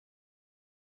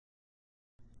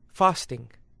fasting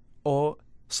or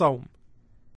Sawm.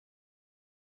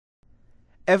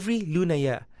 Every lunar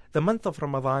year, the month of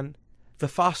Ramadan, the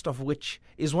fast of which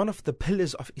is one of the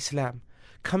pillars of Islam,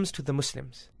 comes to the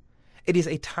Muslims. It is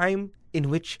a time in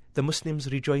which the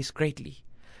Muslims rejoice greatly,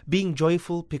 being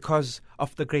joyful because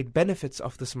of the great benefits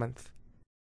of this month.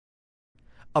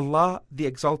 Allah the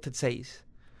Exalted says,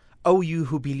 O you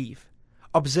who believe,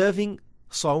 observing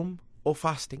Sawm or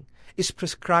fasting is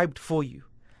prescribed for you,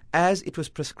 as it was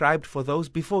prescribed for those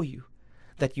before you,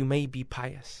 that you may be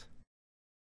pious.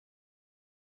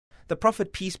 The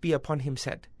Prophet, peace be upon him,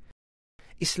 said,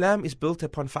 Islam is built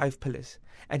upon 5 pillars,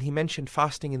 and he mentioned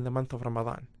fasting in the month of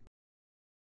Ramadan.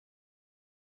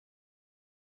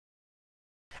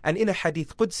 And in a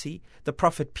hadith Qudsi, the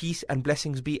Prophet, peace and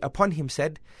blessings be upon him,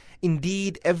 said,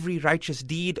 Indeed, every righteous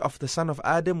deed of the son of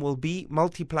Adam will be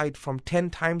multiplied from 10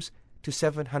 times to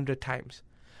 700 times.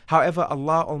 However,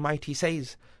 Allah Almighty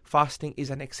says, fasting is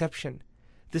an exception.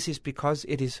 This is because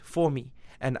it is for me,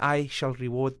 and I shall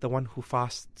reward the one who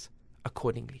fasts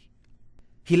accordingly.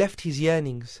 He left his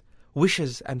yearnings,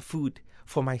 wishes and food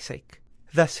for my sake.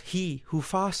 Thus he who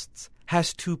fasts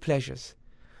has 2 pleasures,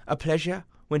 a pleasure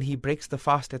when he breaks the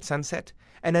fast at sunset,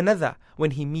 and another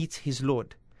when he meets his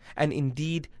Lord. And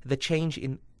indeed the change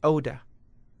in odor,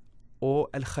 or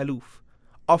al-khaluf,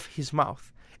 of his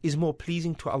mouth is more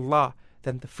pleasing to Allah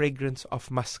than the fragrance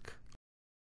of musk.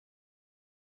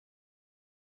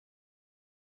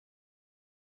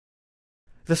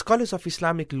 The scholars of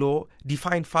Islamic law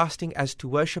define fasting as to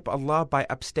worship Allah by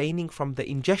abstaining from the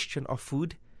ingestion of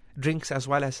food, drinks as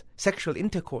well as sexual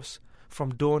intercourse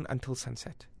from dawn until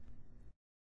sunset.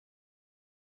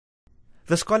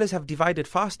 The scholars have divided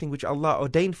fasting, which Allah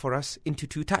ordained for us, into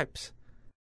 2 types.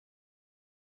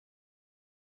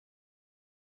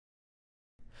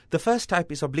 The first type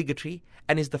is obligatory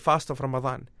and is the fast of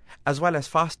Ramadan, as well as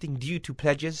fasting due to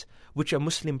pledges which a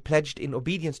Muslim pledged in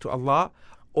obedience to Allah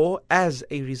or as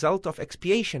a result of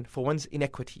expiation for one's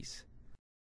iniquities.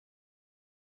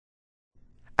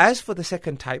 As for the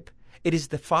second type, it is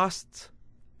the fasts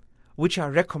which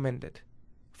are recommended,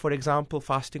 for example,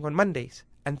 fasting on Mondays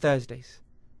and Thursdays,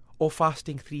 or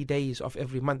fasting 3 days of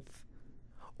every month,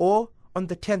 or on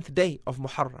the 10th day of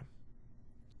Muharram,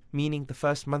 meaning the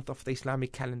first month of the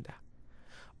Islamic calendar,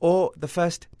 or the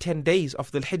first 10 days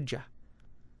of Dhul Hijjah,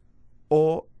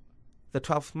 or the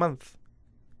 12th month,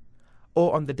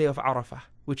 or on the day of Arafah,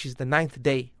 which is the 9th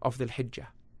day of Dhul Hijjah,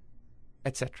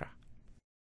 etc.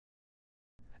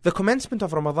 The commencement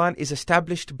of Ramadan is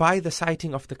established by the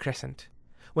sighting of the crescent.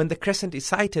 When the crescent is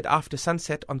sighted after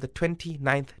sunset on the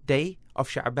 29th day of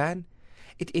Sha'ban,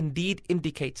 it indeed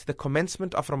indicates the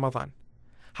commencement of Ramadan.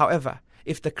 However,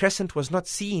 if the crescent was not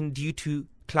seen due to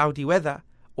cloudy weather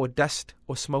or dust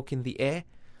or smoke in the air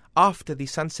after the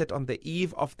sunset on the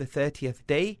eve of the 30th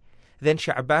day, then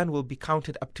Sha'ban will be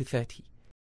counted up to 30.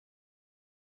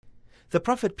 The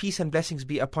Prophet, peace and blessings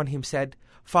be upon him, said,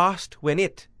 Fast when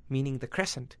it, meaning the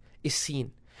crescent, is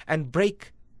seen, and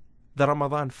break the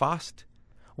Ramadan fast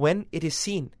when it is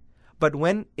seen, but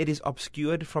when it is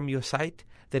obscured from your sight,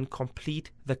 then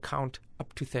complete the count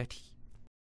up to 30.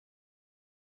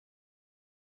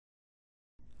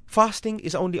 Fasting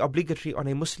is only obligatory on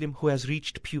a Muslim who has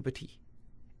reached puberty,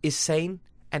 is sane,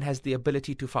 and has the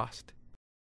ability to fast.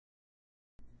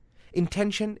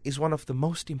 Intention is one of the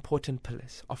most important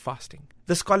pillars of fasting.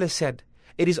 The scholars said,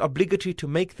 it is obligatory to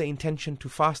make the intention to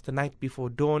fast the night before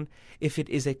dawn if it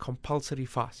is a compulsory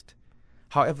fast.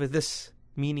 However, this,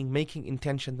 meaning making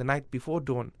intention the night before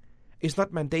dawn, is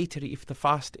not mandatory if the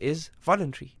fast is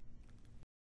voluntary.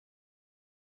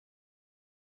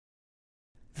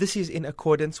 This is in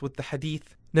accordance with the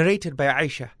hadith narrated by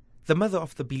Aisha, the mother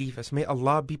of the believers, may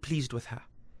Allah be pleased with her.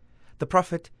 The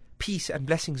Prophet, peace and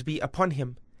blessings be upon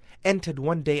him, entered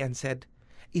one day and said,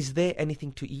 Is there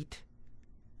anything to eat?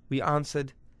 We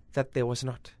answered that there was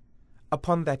not.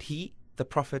 Upon that he, the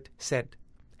Prophet, said,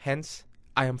 Hence,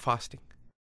 I am fasting.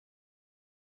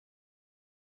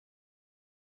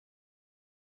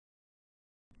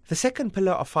 The second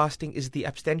pillar of fasting is the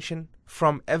abstention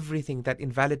from everything that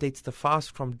invalidates the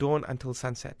fast from dawn until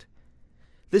sunset.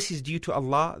 This is due to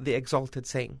Allah the Exalted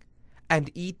saying,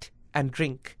 And eat and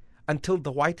drink until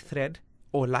the white thread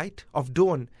or light of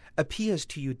dawn appears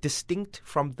to you distinct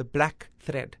from the black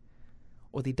thread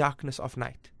or the darkness of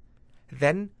night.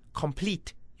 Then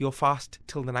complete your fast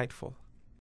till the nightfall.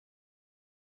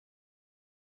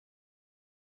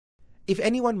 If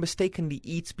anyone mistakenly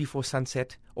eats before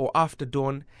sunset or after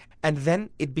dawn, and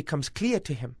then it becomes clear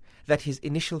to him that his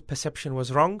initial perception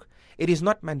was wrong, it is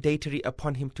not mandatory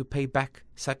upon him to pay back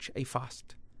such a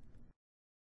fast.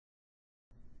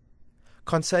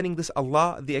 Concerning this,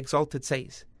 Allah the Exalted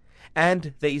says,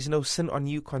 And there is no sin on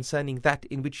you concerning that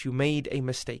in which you made a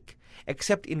mistake,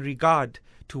 except in regard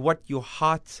to what your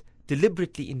hearts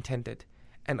deliberately intended,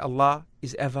 and Allah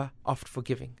is ever oft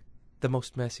forgiving, the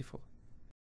most merciful.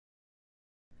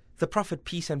 The Prophet,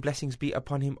 peace and blessings be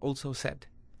upon him, also said,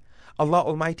 Allah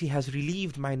Almighty has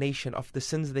relieved my nation of the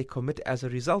sins they commit as a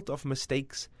result of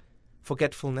mistakes,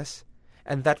 forgetfulness,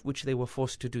 and that which they were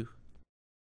forced to do.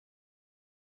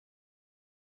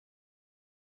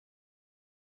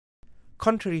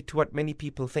 Contrary to what many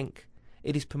people think,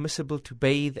 it is permissible to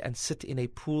bathe and sit in a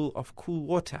pool of cool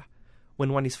water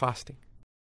when one is fasting,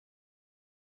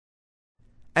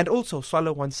 and also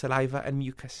swallow one's saliva and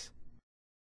mucus,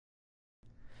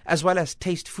 as well as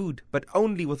taste food, but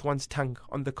only with one's tongue,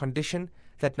 on the condition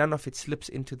that none of it slips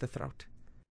into the throat.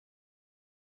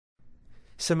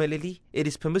 Similarly, it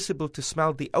is permissible to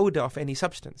smell the odor of any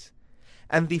substance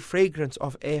and the fragrance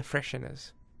of air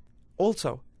fresheners.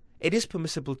 Also, it is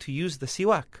permissible to use the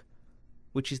siwak,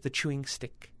 which is the chewing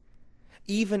stick,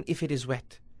 even if it is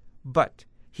wet, but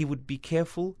he would be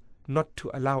careful not to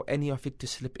allow any of it to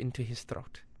slip into his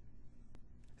throat.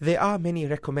 There are many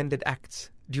recommended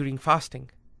acts during fasting.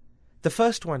 The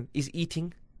first one is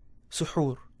eating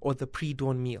suhoor, or the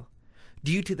pre-dawn meal,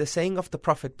 due to the saying of the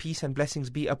Prophet, peace and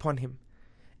blessings be upon him,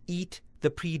 eat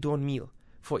the pre-dawn meal,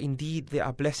 for indeed there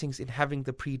are blessings in having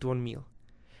the pre-dawn meal.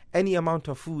 Any amount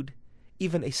of food,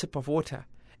 even a sip of water,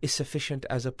 is sufficient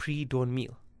as a pre-dawn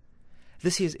meal.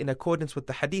 This is in accordance with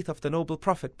the hadith of the noble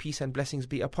Prophet, peace and blessings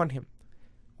be upon him,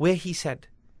 where he said,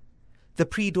 the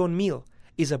pre-dawn meal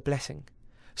is a blessing,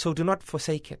 so do not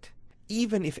forsake it,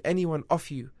 even if anyone of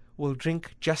you will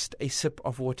drink just a sip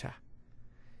of water.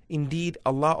 Indeed,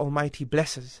 Allah Almighty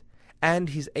blesses, and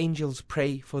His angels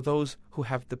pray for those who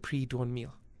have the pre-dawn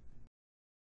meal.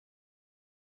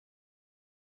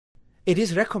 It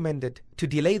is recommended to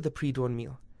delay the pre-dawn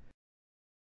meal.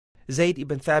 Zayd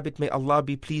ibn Thabit, may Allah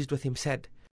be pleased with him, said,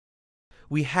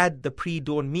 we had the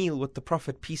pre-dawn meal with the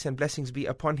Prophet, peace and blessings be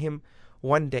upon him,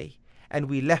 one day, and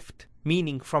we left,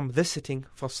 meaning from this sitting,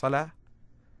 for salah.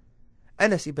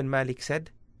 Anas ibn Malik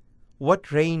said,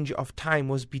 what range of time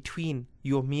was between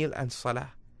your meal and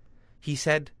salah? He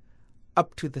said,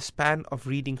 up to the span of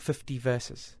reading 50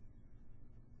 verses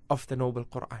of the Noble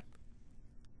Quran.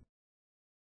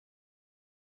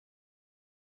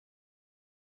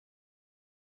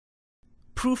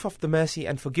 Proof of the mercy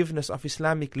and forgiveness of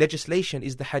Islamic legislation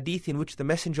is the hadith in which the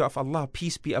Messenger of Allah,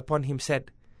 peace be upon him,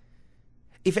 said,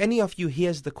 if any of you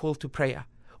hears the call to prayer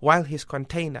while his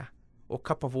container or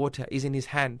cup of water is in his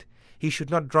hand, he should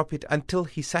not drop it until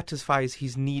he satisfies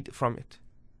his need from it.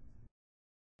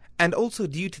 And also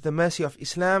due to the mercy of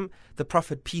Islam, the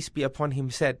Prophet, peace be upon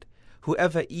him, said,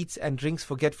 whoever eats and drinks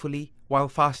forgetfully while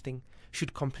fasting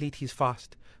should complete his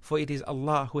fast, for it is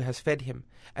Allah who has fed him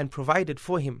and provided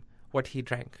for him what he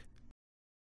drank.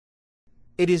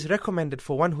 It is recommended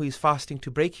for one who is fasting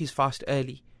to break his fast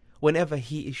early, whenever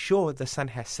he is sure the sun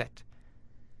has set.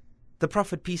 The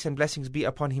Prophet, peace and blessings be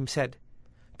upon him, said,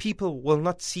 people will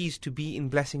not cease to be in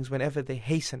blessings whenever they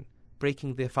hasten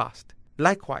breaking their fast.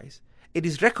 Likewise, it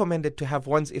is recommended to have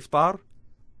one's iftar,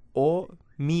 or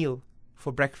meal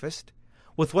for breakfast,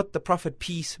 with what the Prophet,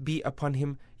 peace be upon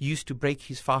him, used to break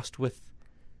his fast with.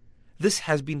 This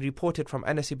has been reported from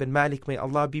Anas ibn Malik, may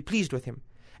Allah be pleased with him,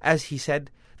 as he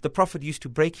said, the Prophet used to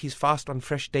break his fast on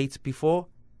fresh dates before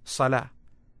salah,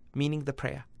 meaning the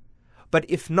prayer, but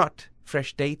if not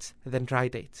fresh dates, then dry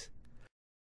dates.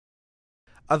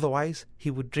 Otherwise,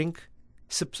 he would drink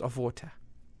sips of water.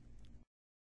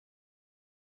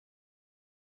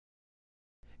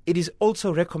 It is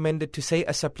also recommended to say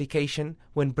a supplication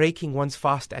when breaking one's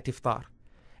fast at iftar.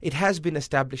 It has been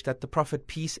established that the Prophet,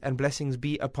 peace and blessings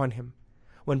be upon him,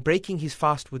 when breaking his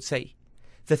fast would say,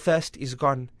 the thirst is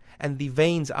gone, and the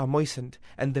veins are moistened,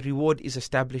 and the reward is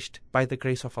established by the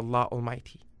grace of Allah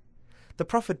Almighty. The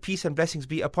Prophet, peace and blessings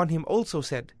be upon him, also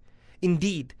said,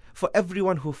 indeed, for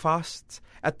everyone who fasts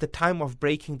at the time of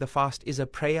breaking the fast is a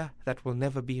prayer that will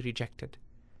never be rejected.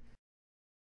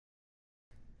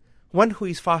 One who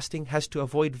is fasting has to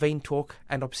avoid vain talk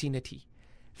and obscenity.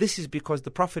 This is because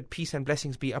the Prophet, peace and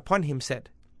blessings be upon him, said,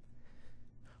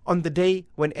 on the day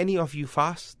when any of you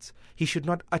fasts, he should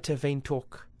not utter vain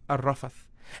talk, ar-rafath,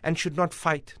 and should not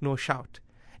fight nor shout.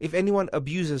 If anyone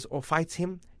abuses or fights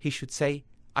him, he should say,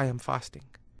 I am fasting.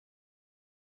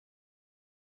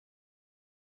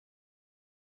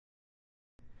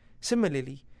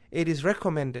 Similarly, it is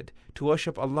recommended to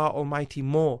worship Allah Almighty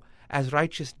more, as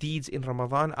righteous deeds in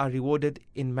Ramadan are rewarded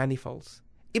in manifolds.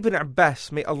 Ibn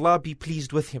Abbas, may Allah be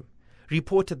pleased with him,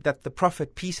 reported that the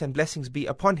Prophet, peace and blessings be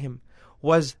upon him,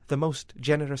 was the most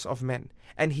generous of men,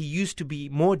 and he used to be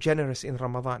more generous in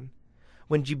Ramadan.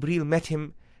 When Jibreel met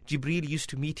him, Jibreel used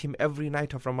to meet him every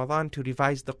night of Ramadan to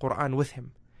revise the Quran with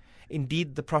him.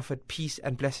 Indeed, the Prophet, peace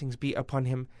and blessings be upon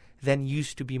him, then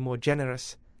used to be more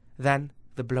generous than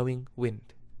the blowing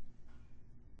wind.